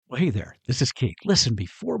Well, hey there, this is Keith. Listen,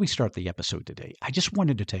 before we start the episode today, I just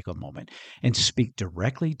wanted to take a moment and speak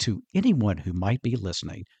directly to anyone who might be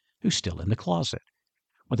listening who's still in the closet.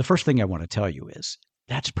 Well, the first thing I want to tell you is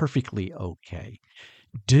that's perfectly okay.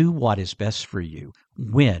 Do what is best for you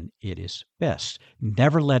when it is best.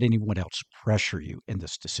 Never let anyone else pressure you in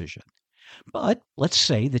this decision. But let's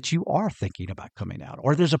say that you are thinking about coming out,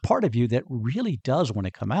 or there's a part of you that really does want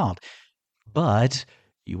to come out, but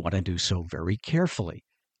you want to do so very carefully,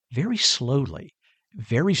 very slowly,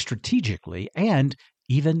 very strategically, and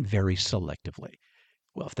even very selectively.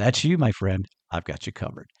 Well, if that's you, my friend, I've got you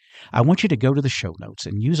covered. I want you to go to the show notes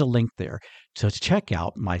and use a link there to check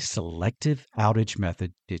out my Selective Outage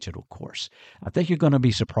Method digital course. I think you're going to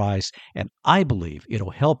be surprised, and I believe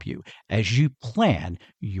it'll help you as you plan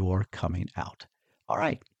your coming out. All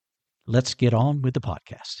right, let's get on with the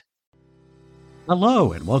podcast.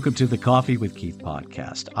 Hello, and welcome to the Coffee with Keith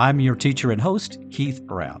podcast. I'm your teacher and host, Keith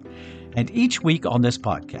Brown. And each week on this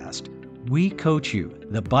podcast, we coach you,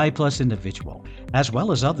 the BiPlus individual, as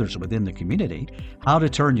well as others within the community, how to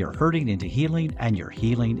turn your hurting into healing and your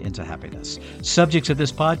healing into happiness. Subjects of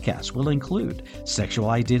this podcast will include sexual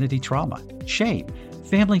identity trauma, shame,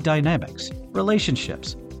 family dynamics,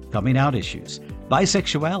 relationships, coming out issues,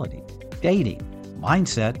 bisexuality, dating,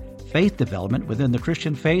 mindset, faith development within the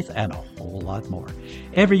Christian faith, and a whole lot more.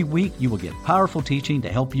 Every week, you will get powerful teaching to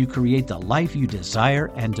help you create the life you desire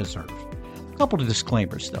and deserve. A couple of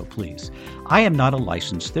disclaimers, though, please. I am not a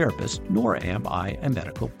licensed therapist, nor am I a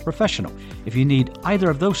medical professional. If you need either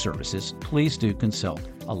of those services, please do consult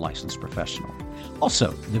a licensed professional.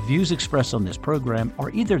 Also, the views expressed on this program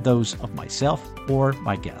are either those of myself or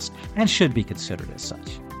my guest, and should be considered as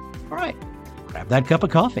such. All right, grab that cup of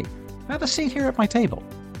coffee. Have a seat here at my table.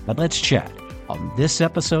 But let's chat on this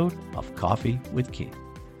episode of Coffee with Keith.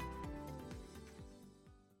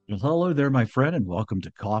 Well, hello there, my friend, and welcome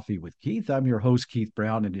to Coffee with Keith. I'm your host, Keith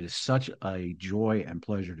Brown, and it is such a joy and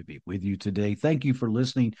pleasure to be with you today. Thank you for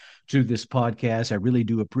listening to this podcast. I really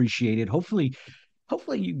do appreciate it. Hopefully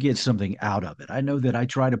you get something out of it. I know that I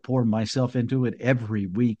try to pour myself into it every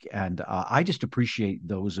week, and I just appreciate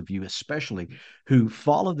those of you, especially who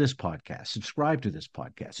follow this podcast, subscribe to this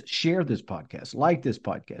podcast, share this podcast, like this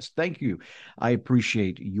podcast. Thank you. I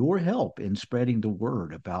appreciate your help in spreading the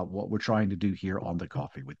word about what we're trying to do here on the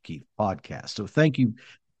Coffee with Keith podcast. So thank you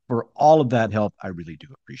for all of that help. I really do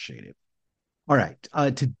appreciate it. All right.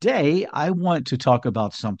 Today, I want to talk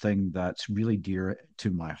about something that's really dear to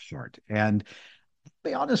my heart. And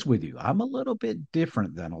be honest with you, I'm a little bit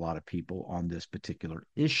different than a lot of people on this particular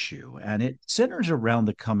issue, and it centers around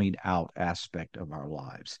the coming out aspect of our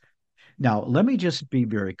lives. Now, let me just be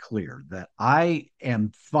very clear that I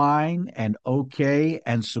am fine and okay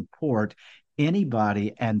and support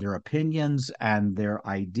anybody and their opinions and their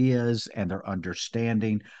ideas and their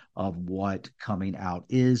understanding of what coming out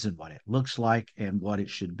is and what it looks like and what it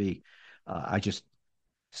should be. I just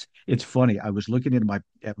It's funny. I was looking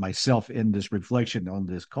at myself in this reflection on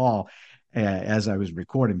this call as I was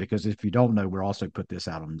recording, because if you don't know, we're also put this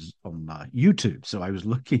out on YouTube. So I was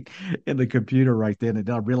looking in the computer right then, and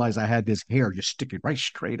then I realized I had this hair just sticking right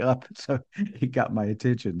straight up. So it got my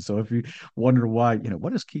attention. So if you wonder why,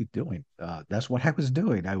 what is Keith doing? That's what I was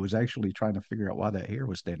doing. I was actually trying to figure out why that hair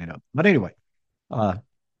was standing up. But anyway, uh,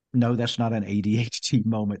 no, that's not an ADHD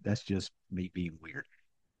moment. That's just me being weird.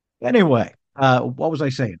 Anyway, what was I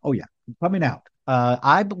saying? Oh, yeah, coming out.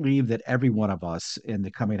 I believe that every one of us in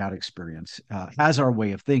the coming out experience has our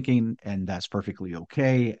way of thinking, and that's perfectly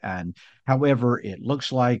okay. And however it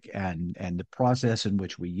looks like, and the process in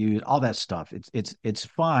which we use all that stuff, it's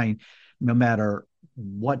fine, no matter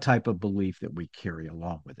what type of belief that we carry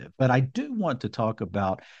along with it. But I do want to talk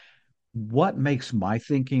about what makes my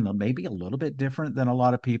thinking maybe a little bit different than a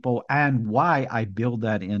lot of people, and why I build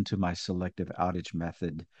that into my selective outage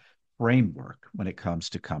method framework when it comes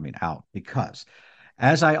to coming out. Because,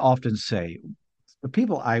 as I often say, the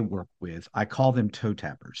people I work with, I call them toe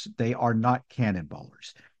tappers. They are not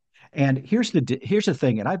cannonballers. And here's the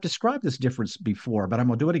thing, and I've described this difference before, but I'm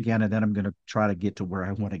going to do it again, and then I'm going to try to get to where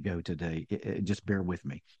I want to go today. Just bear with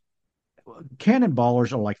me.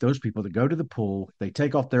 Cannonballers are like those people that go to the pool, they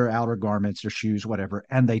take off their outer garments, their shoes, whatever,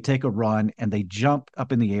 and they take a run and they jump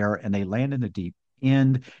up in the air and they land in the deep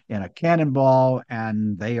end in a cannonball,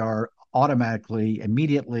 and they are automatically,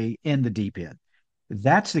 immediately in the deep end.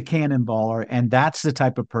 That's the cannonballer, and that's the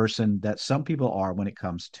type of person that some people are when it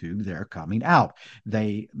comes to their coming out.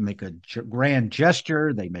 They make a grand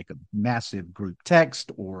gesture, they make a massive group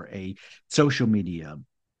text or a social media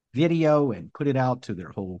video and put it out to their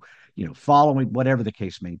whole, following, whatever the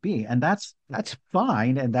case may be. And that's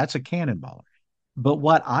fine, and that's a cannonballer. But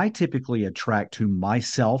what I typically attract to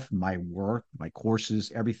myself, my work, my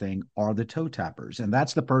courses, everything are the toe tappers. And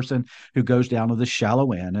that's the person who goes down to the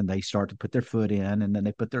shallow end and they start to put their foot in and then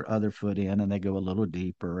they put their other foot in and they go a little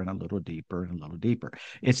deeper and a little deeper and a little deeper.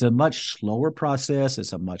 It's a much slower process.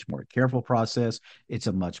 It's a much more careful process. It's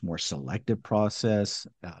a much more selective process.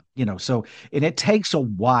 So, and it takes a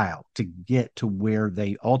while to get to where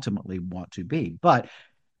they ultimately want to be. But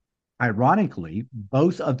ironically,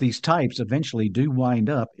 both of these types eventually do wind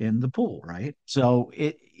up in the pool, right? So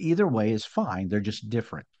it either way is fine. They're just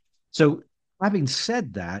different. So having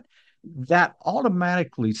said that, that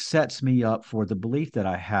automatically sets me up for the belief that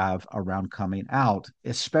I have around coming out,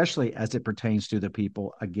 especially as it pertains to the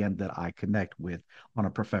people, again, that I connect with on a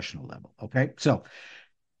professional level. Okay. So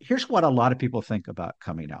here's what a lot of people think about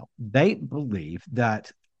coming out. They believe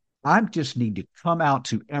that I just need to come out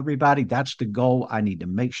to everybody. That's the goal. I need to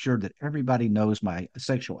make sure that everybody knows my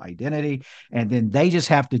sexual identity, and then they just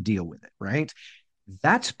have to deal with it, right?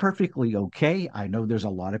 That's perfectly okay. I know there's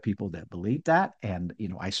a lot of people that believe that, and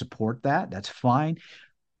I support that. That's fine.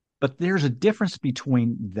 But there's a difference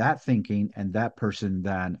between that thinking and that person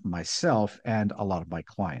than myself and a lot of my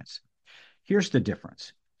clients. Here's the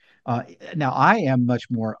difference. Now, I am much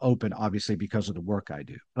more open, obviously, because of the work I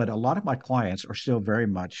do, but a lot of my clients are still very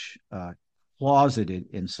much closeted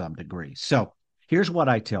in some degree. So here's what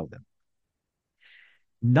I tell them: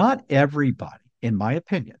 not everybody, in my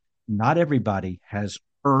opinion, not everybody has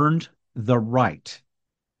earned the right,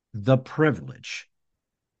 the privilege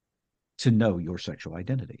to know your sexual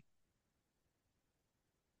identity.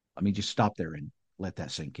 Let me just stop there and let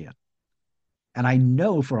that sink in. And I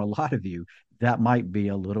know for a lot of you, that might be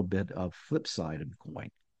a little bit of flip side of the coin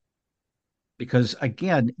because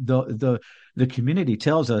again the community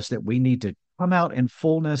tells us that we need to come out in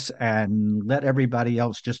fullness and let everybody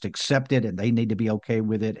else just accept it and they need to be okay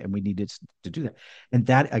with it and we need to do that, and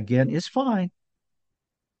that again is fine.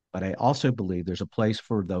 But I also believe there's a place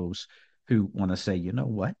for those who want to say, you know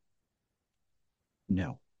what,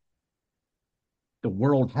 no, the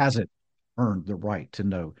world hasn't earned the right to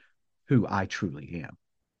know who I truly am,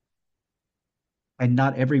 and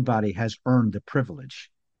not everybody has earned the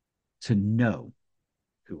privilege to know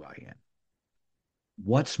who I am.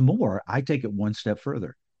 What's more, I take it one step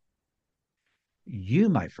further. You,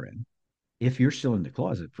 my friend, if you're still in the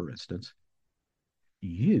closet, for instance,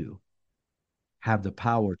 you have the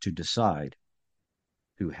power to decide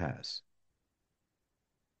who has.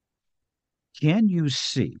 Can you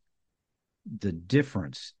see the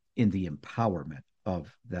difference in the empowerment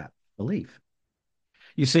of that belief?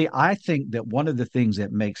 You see, I think that one of the things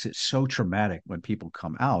that makes it so traumatic when people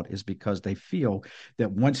come out is because they feel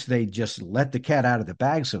that once they just let the cat out of the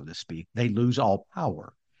bag, so to speak, they lose all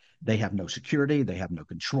power. They have no security, they have no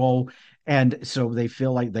control. And so they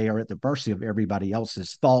feel like they are at the mercy of everybody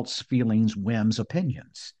else's thoughts, feelings, whims,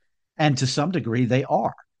 opinions. And to some degree, they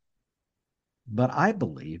are. But I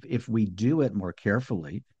believe if we do it more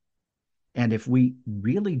carefully, and if we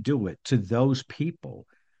really do it to those people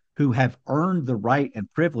who have earned the right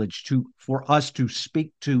and privilege to for us to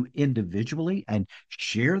speak to individually and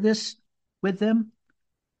share this with them,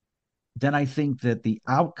 then I think that the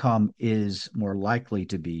outcome is more likely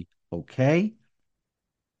to be okay.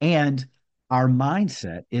 And our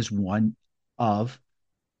mindset is one of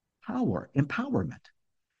power, empowerment,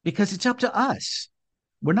 because it's up to us.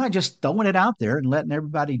 We're not just throwing it out there and letting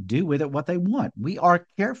everybody do with it what they want. We are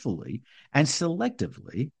carefully and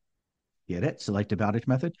selectively, get it? Selective outage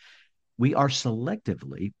method. We are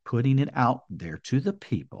selectively putting it out there to the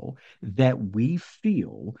people that we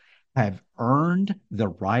feel have earned the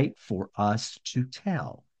right for us to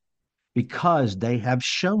tell because they have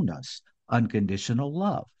shown us unconditional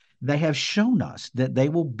love. They have shown us that they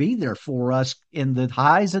will be there for us in the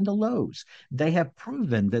highs and the lows. They have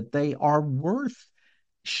proven that they are worth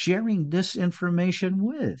sharing this information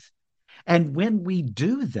with. And when we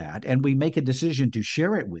do that and we make a decision to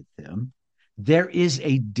share it with them, there is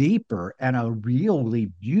a deeper and a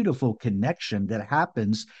really beautiful connection that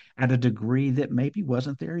happens at a degree that maybe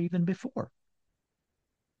wasn't there even before.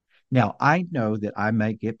 Now, I know that I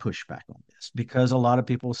might get pushback on this because a lot of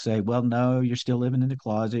people say, well, no, you're still living in the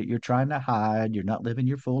closet. You're trying to hide. You're not living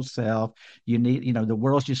your full self. You need, the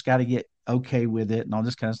world's just got to get okay with it and all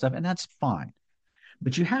this kind of stuff. And that's fine.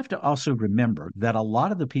 But you have to also remember that a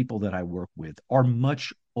lot of the people that I work with are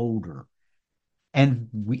much older. And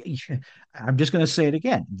I'm just going to say it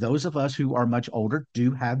again. Those of us who are much older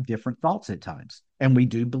do have different thoughts at times. And we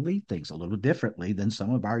do believe things a little differently than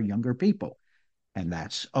some of our younger people. And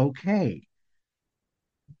that's okay.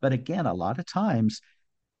 But again, a lot of times,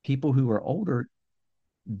 people who are older,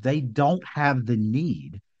 they don't have the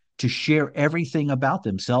need to share everything about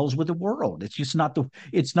themselves with the world. It's not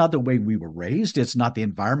the way we were raised. It's not the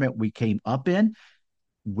environment we came up in.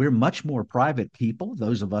 We're much more private people,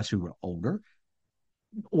 those of us who are older.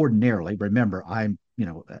 Ordinarily, remember, I'm,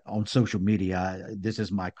 on social media, this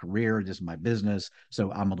is my career, this is my business,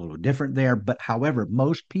 so I'm a little different there. But however,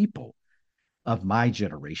 most people of my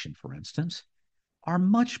generation, for instance, are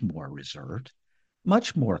much more reserved,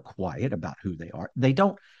 much more quiet about who they are. They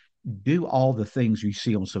don't do all the things you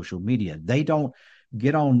see on social media. They don't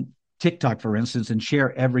get on TikTok, for instance, and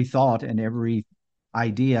share every thought and every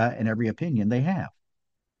idea and every opinion they have.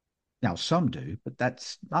 Now, some do, but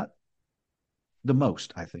that's not the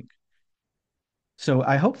most, I think. So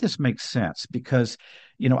I hope this makes sense because,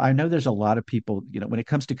 I know there's a lot of people, when it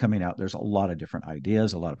comes to coming out, there's a lot of different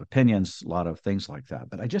ideas, a lot of opinions, a lot of things like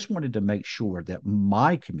that. But I just wanted to make sure that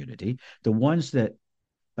my community, the ones that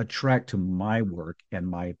attract to my work and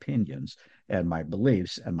my opinions and my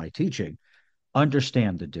beliefs and my teaching,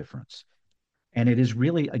 understand the difference. And it is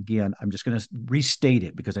really, again, I'm just going to restate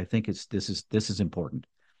it because I think this is important.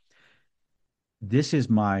 This is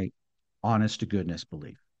my honest to goodness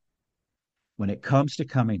belief. When it comes to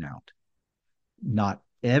coming out, not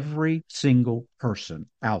every single person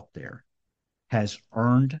out there has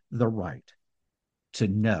earned the right to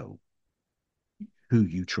know who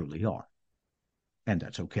you truly are. And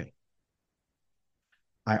that's okay.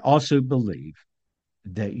 I also believe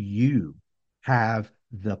that you have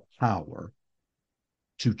the power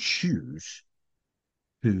to choose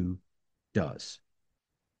who does.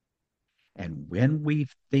 And when we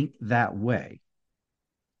think that way,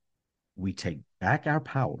 we take back our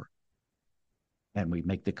power and we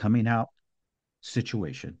make the coming out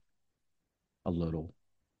situation a little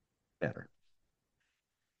better.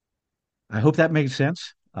 I hope that makes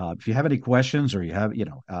sense. If you have any questions or you have,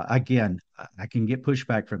 again, I can get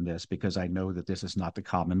pushback from this because I know that this is not the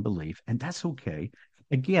common belief, and that's okay.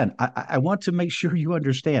 Again, I want to make sure you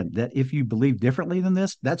understand that if you believe differently than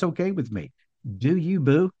this, that's okay with me. Do you,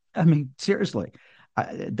 boo? I mean, seriously,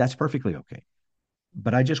 that's perfectly okay.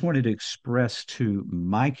 But I just wanted to express to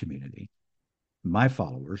my community, my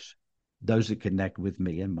followers, those that connect with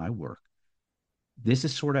me and my work, this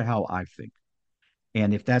is sort of how I think.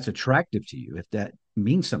 And if that's attractive to you, if that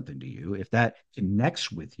means something to you, if that connects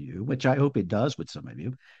with you, which I hope it does with some of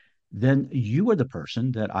you, then you are the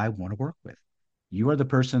person that I want to work with. You are the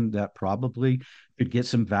person that probably could get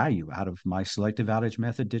some value out of my selective outage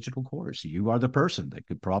method digital course. You are the person that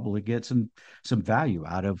could probably get some value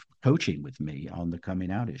out of coaching with me on the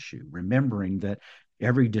coming out issue, remembering that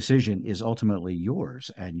every decision is ultimately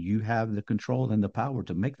yours and you have the control and the power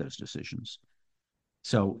to make those decisions.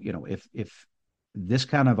 So, if this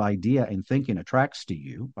kind of idea and thinking attracts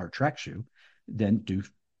you, then do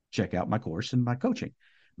check out my course and my coaching.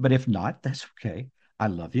 But if not, that's okay. I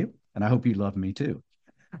love you, and I hope you love me too.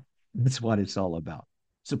 That's what it's all about.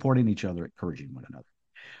 Supporting each other, encouraging one another.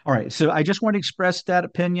 All right. So I just want to express that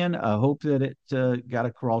opinion. I hope that it got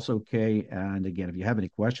across okay. And again, if you have any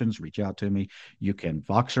questions, reach out to me. You can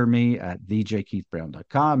Voxer me at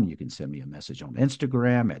thejkeithbrown.com. You can send me a message on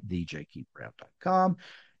Instagram at thejkeithbrown.com.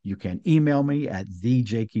 You can email me at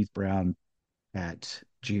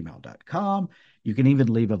thejkeithbrown@gmail.com. You can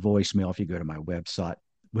even leave a voicemail if you go to my website,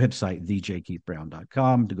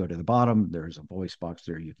 thejkeithbrown.com. To go to the bottom, there's a voice box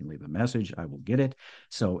there. You can leave a message. I will get it.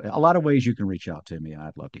 So a lot of ways you can reach out to me, and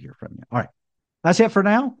I'd love to hear from you. All right. That's it for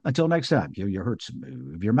now. Until next time, heal your hurts,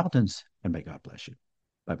 move your mountains, and may God bless you.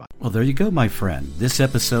 Bye-bye. Well, there you go, my friend. This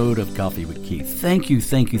episode of Coffee with Keith. Thank you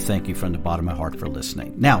from the bottom of my heart for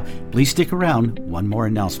listening. Now, please stick around. One more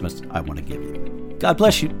announcement I want to give you. God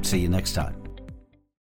bless you. See you next time.